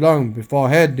of his lungs before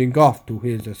heading off to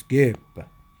his escape.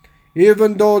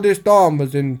 Even though the storm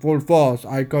was in full force,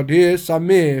 I could hear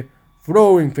Samir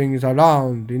throwing things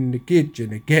around in the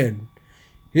kitchen again.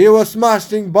 He was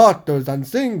smashing bottles and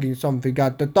singing something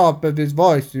at the top of his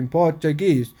voice in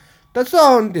Portuguese that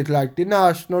sounded like the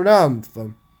national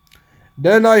anthem.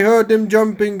 Then I heard him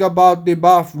jumping about the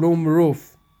bathroom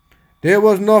roof. There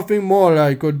was nothing more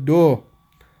I could do.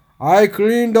 I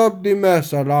cleaned up the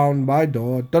mess around my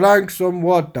door, drank some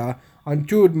water, and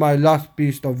chewed my last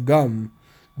piece of gum.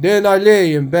 Then I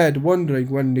lay in bed wondering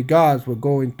when the guards were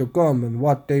going to come and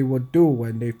what they would do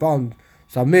when they found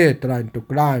Samir trying to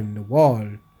climb the wall.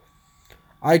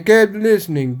 I kept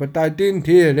listening, but I didn't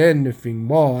hear anything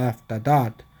more after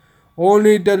that.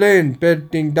 Only the rain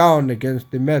pelting down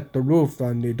against the metal roof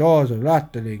and the doors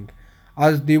rattling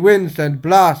as the wind sent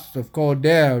blasts of cold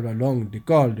air along the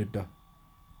corridor.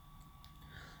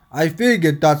 I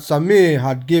figured that Samir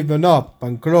had given up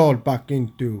and crawled back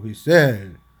into his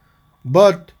cell.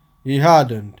 But he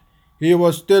hadn't. He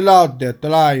was still out there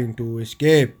trying to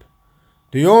escape.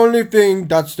 The only thing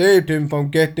that saved him from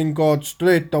getting caught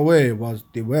straight away was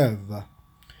the weather.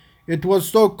 It was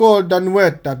so cold and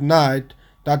wet at night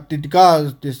that the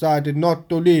guards decided not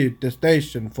to leave the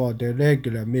station for their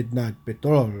regular midnight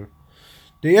patrol.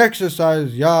 The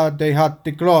exercise yard they had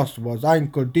to cross was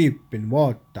ankle deep in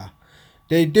water.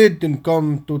 They didn't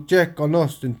come to check on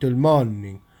us until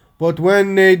morning, but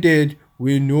when they did,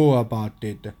 we knew about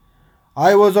it.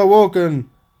 I was awoken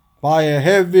by a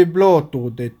heavy blow to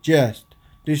the chest.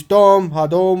 The storm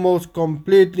had almost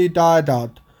completely died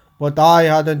out, but I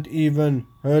hadn't even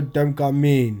heard them come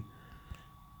in.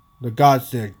 The guard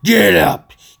said, get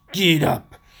up,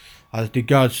 as the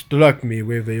guard struck me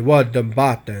with a wooden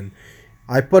baton.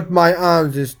 I put my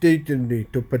arms instinctively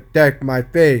to protect my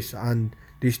face, and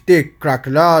the stick cracked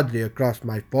loudly across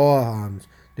my forearms.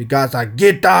 The guard said,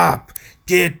 get up!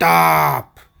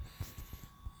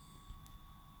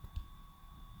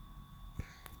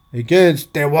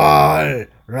 Against the wall,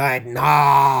 right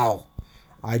now!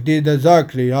 I did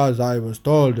exactly as I was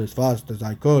told as fast as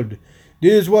I could.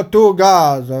 These were two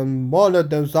guards, and one of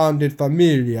them sounded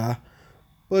familiar,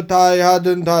 but I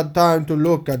hadn't had time to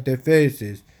look at their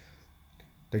faces.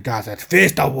 The guy said,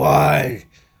 face the wall!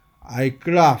 I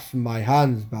clasped my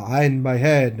hands behind my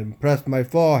head and pressed my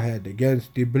forehead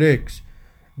against the bricks.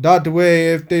 That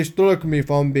way, if they struck me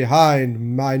from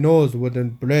behind, my nose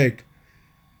wouldn't break.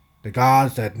 The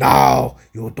guard said, now,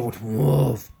 you don't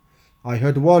move. I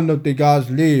heard one of the guards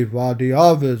leave while the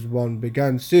other one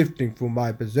began sifting through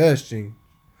my possessions,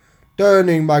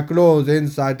 turning my clothes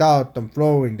inside out and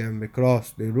throwing them across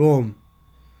the room.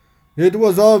 It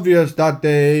was obvious that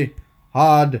they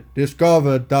had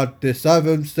discovered that the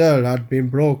seventh cell had been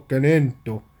broken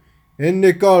into. In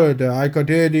the corridor, I could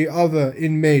hear the other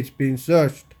inmates being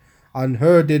searched and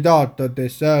herded out of the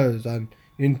cells and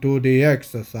into the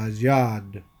exercise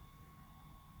yard.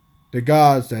 The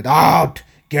guard said, "Out!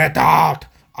 Get out!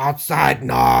 Outside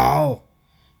now!"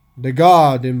 The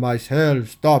guard in my cell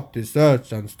stopped his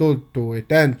search and stood to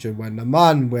attention when a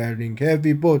man wearing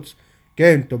heavy boots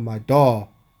came to my door.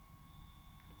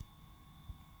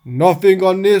 "Nothing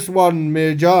on this one,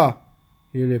 Major,"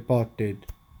 he reported.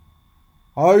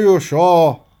 "Are you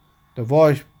sure?" The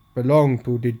voice belonged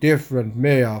to the different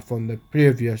mayor from the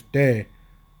previous day.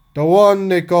 The one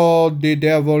they called the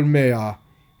Devil Mayor.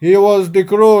 He was the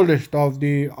cruelest of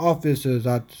the officers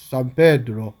at San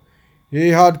Pedro. He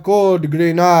had cold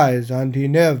green eyes and he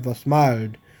never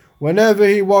smiled. Whenever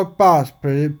he walked past,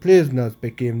 prisoners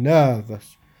became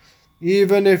nervous,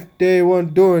 even if they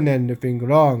weren't doing anything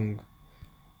wrong.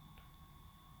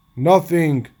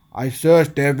 "Nothing. I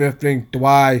searched everything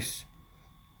twice."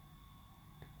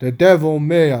 The Devil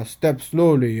Mayor stepped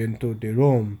slowly into the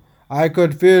room. I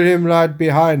could feel him right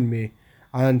behind me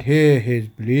and hear his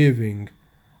breathing.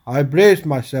 I braced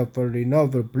myself for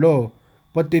another blow,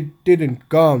 but it didn't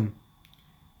come.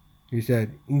 He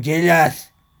said,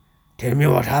 "Jealous, tell me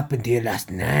what happened to you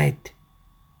last night."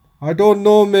 "I don't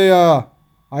know, Mayor.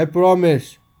 I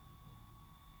promise."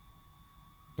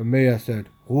 The mayor said,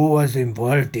 "Who was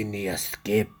involved in the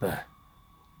escape?"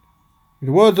 "It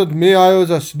wasn't me. I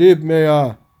was asleep,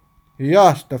 Mayor." He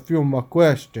asked a few more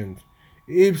questions.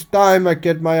 Each time I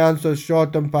kept my answers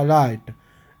short and polite,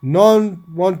 none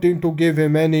wanting to give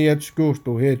him any excuse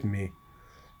to hit me.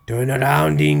 "Turn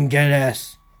around,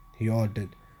 Ingeles," he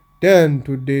ordered. Then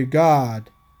to the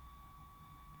guard,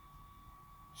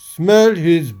 "Smell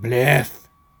his breath."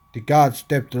 The guard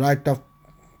stepped right up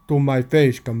to my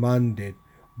face, commanded.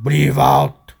 "Breathe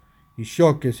out." He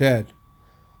shook his head.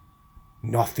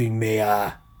 "Nothing,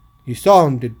 Mayor." He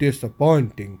sounded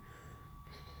disappointing.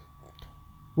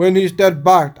 When he stepped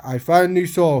back, I finally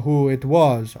saw who it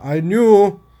was. I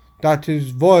knew that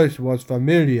his voice was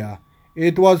familiar.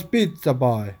 It was Pizza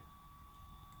Boy.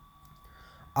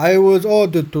 I was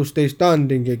ordered to stay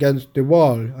standing against the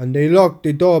wall, and they locked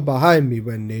the door behind me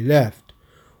when they left.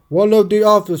 One of the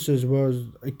officers was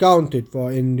accounted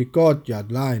for in the courtyard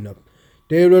lineup.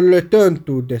 They were returned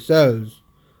to the cells.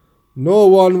 No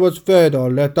one was fed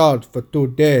or let out for 2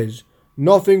 days.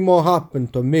 Nothing more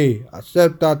happened to me,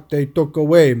 except that they took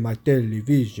away my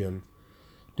television.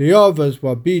 The others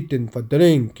were beaten for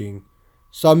drinking.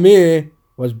 Samir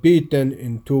was beaten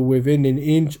into within an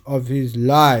inch of his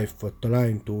life for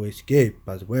trying to escape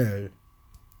as well.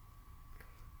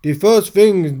 The first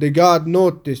thing the guard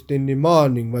noticed in the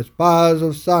morning was piles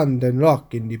of sand and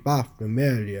rock in the bathroom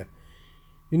area.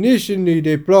 Initially,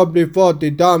 they probably thought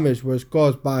the damage was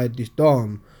caused by the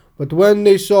storm, but when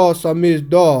they saw Samir's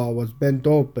door was bent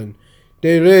open,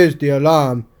 they raised the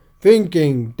alarm,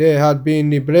 thinking there had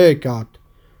been a breakout.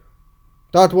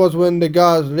 That was when the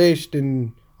guards raced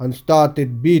in and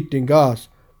started beating us,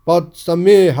 but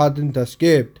Samir hadn't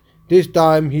escaped. This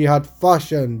time he had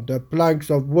fashioned the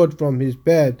planks of wood from his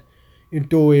bed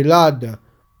into a ladder,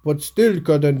 but still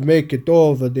couldn't make it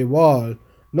over the wall,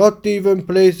 not even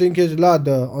placing his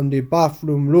ladder on the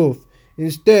bathroom roof.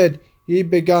 Instead, he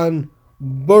began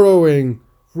burrowing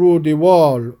through the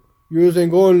wall,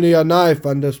 using only a knife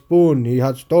and a spoon he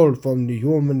had stolen from the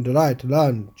human right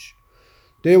lunch.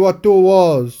 There were 2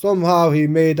 walls. Somehow he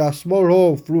made a small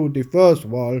hole through the first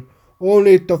wall,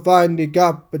 only to find the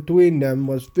gap between them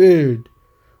was filled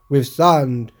with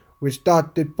sand, which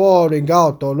started pouring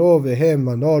out all over him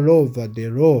and all over the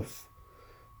roof.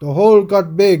 The hole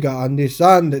got bigger and the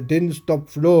sand didn't stop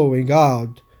flowing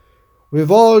out. With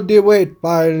all the weight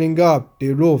piling up,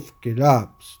 the roof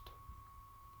collapsed,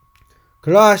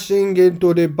 crashing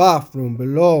into the bathroom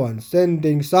below and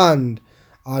sending sand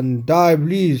and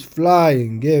debris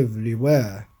flying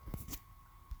everywhere.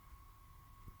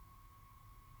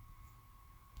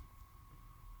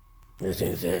 This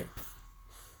is it.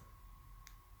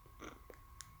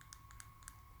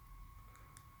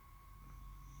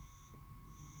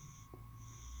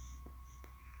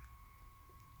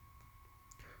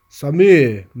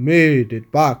 Samir made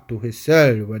it back to his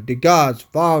cell where the guards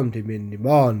found him in the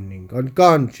morning,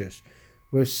 unconscious,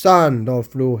 with sand all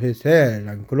through his hair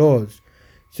and clothes.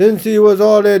 Since he was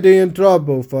already in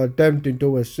trouble for attempting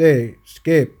to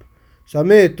escape,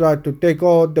 Samir tried to take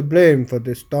all the blame for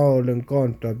the stolen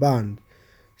contraband,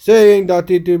 saying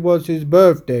that it was his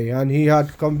birthday and he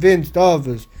had convinced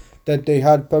others that they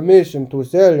had permission to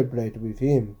celebrate with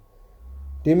him.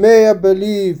 The mayor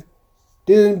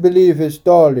didn't believe his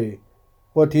story,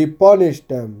 but he punished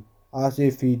them. as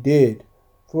if he did.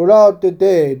 Throughout the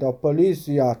day, the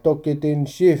policia took it in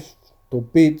shifts to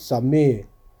beat Samir.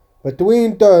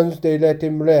 Between turns, they let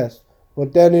him rest,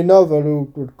 but then another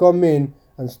would come in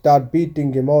and start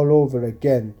beating him all over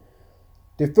again.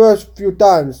 The first few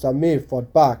times, Samir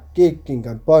fought back, kicking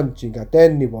and punching at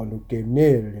anyone who came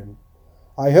near him.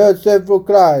 I heard several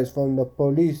cries from the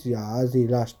policia as he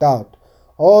lashed out,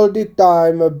 all the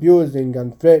time abusing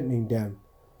and threatening them.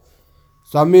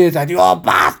 Samir said, "You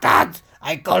bastards!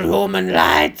 I call human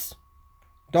rights!"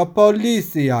 The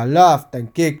policia laughed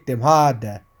and kicked him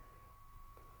harder,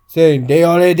 saying, "They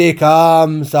already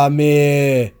come,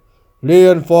 Samir."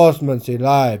 Reinforcements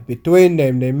arrived. Between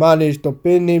them, they managed to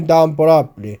pin him down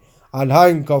properly and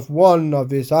handcuff one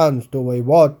of his hands to a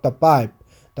water pipe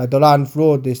that ran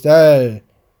through the cell.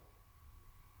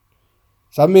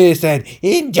 Samir said,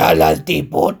 "Injalas the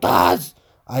putas!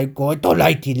 I'm going to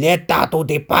write a letter to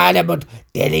the parliament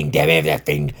telling them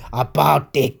everything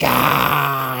about the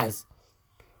cars."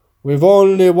 With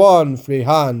only one free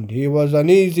hand, he was an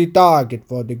easy target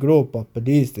for the group of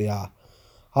policia.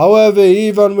 However,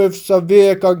 even with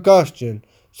severe concussion,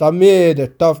 Samir, the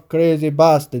tough, crazy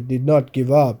bastard, did not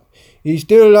give up. He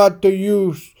still had to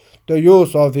use the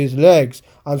use of his legs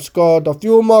and scored a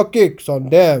few more kicks on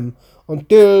them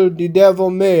until the devil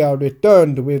mayor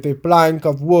returned with a plank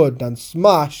of wood and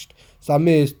smashed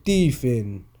Samir's teeth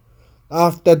in.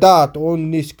 After that,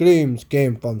 only screams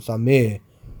came from Samir.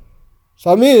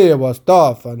 Samir was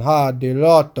tough and had a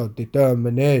lot of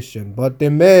determination, but the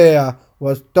mayor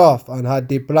was tough and had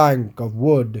the plank of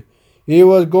wood. He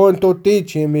was going to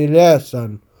teach him a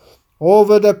lesson.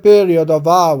 Over the period of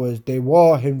hours, they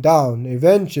wore him down.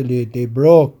 Eventually, they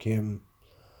broke him.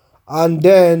 And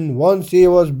then, once he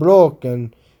was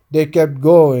broken, they kept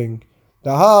going.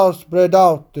 The house spread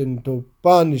out into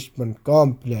punishment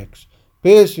complex,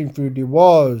 passing through the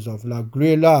walls of La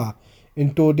Grilla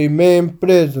into the main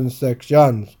prison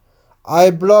sections.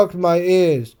 I blocked my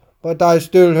ears, but I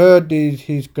still heard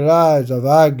his cries of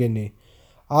agony.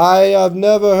 I have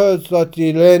never heard such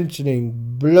lynching,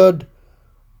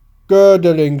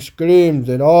 blood-curdling screams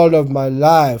in all of my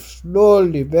life.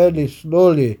 Slowly, very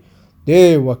slowly,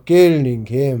 they were killing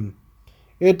him.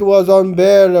 It was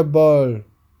unbearable.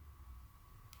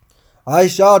 I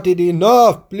shouted,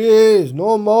 "Enough, please,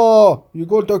 no more, you're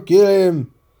going to kill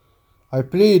him." I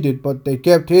pleaded, but they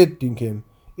kept hitting him,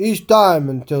 each time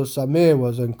until Samir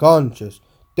was unconscious.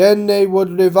 Then they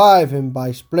would revive him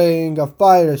by spraying a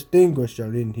fire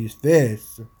extinguisher in his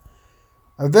face.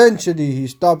 Eventually he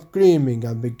stopped screaming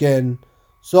and began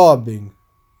sobbing.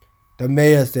 The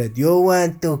mayor said, "You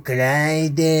want to cry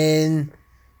then?"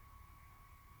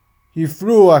 He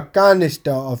threw a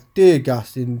canister of tear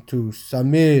gas into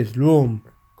Samir's room,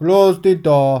 closed the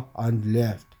door, and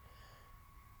left.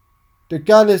 The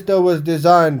canister was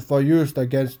designed for use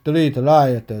against street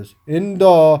rioters.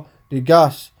 Indoor, the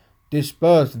gas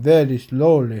dispersed very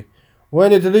slowly.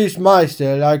 When it reached my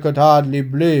cell, I could hardly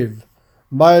breathe.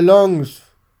 My lungs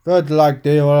felt like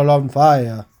they were on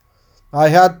fire. I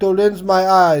had to rinse my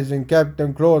eyes and kept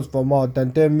them closed for more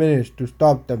than 10 minutes to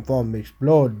stop them from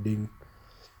exploding.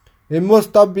 It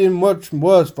must have been much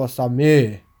worse for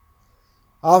Samir.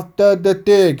 After the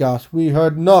tear gas, we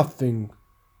heard nothing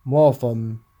more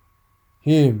from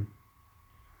him.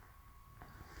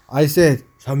 I said,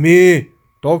 "Samir,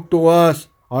 talk to us.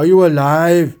 Are you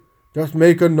alive? Just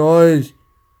make a noise."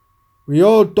 We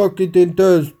all took it in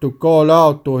turns to call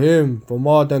out to him for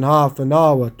more than half an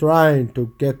hour, trying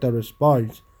to get a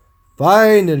response.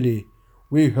 Finally,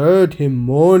 we heard him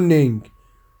moaning,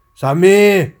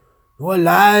 "Samir, you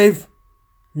alive?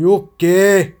 You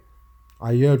okay?"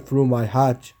 I yelled through my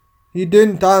hatch. He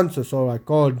didn't answer, so I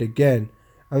called again.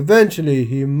 Eventually,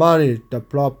 he managed a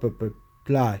proper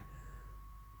reply.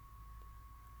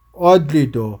 Oddly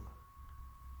though,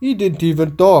 he didn't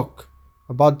even talk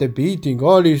about the beating.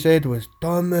 All he said was,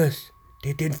 "Thomas,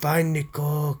 they didn't find the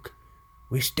coke.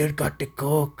 We still got the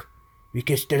coke. We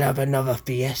can still have another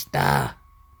fiesta."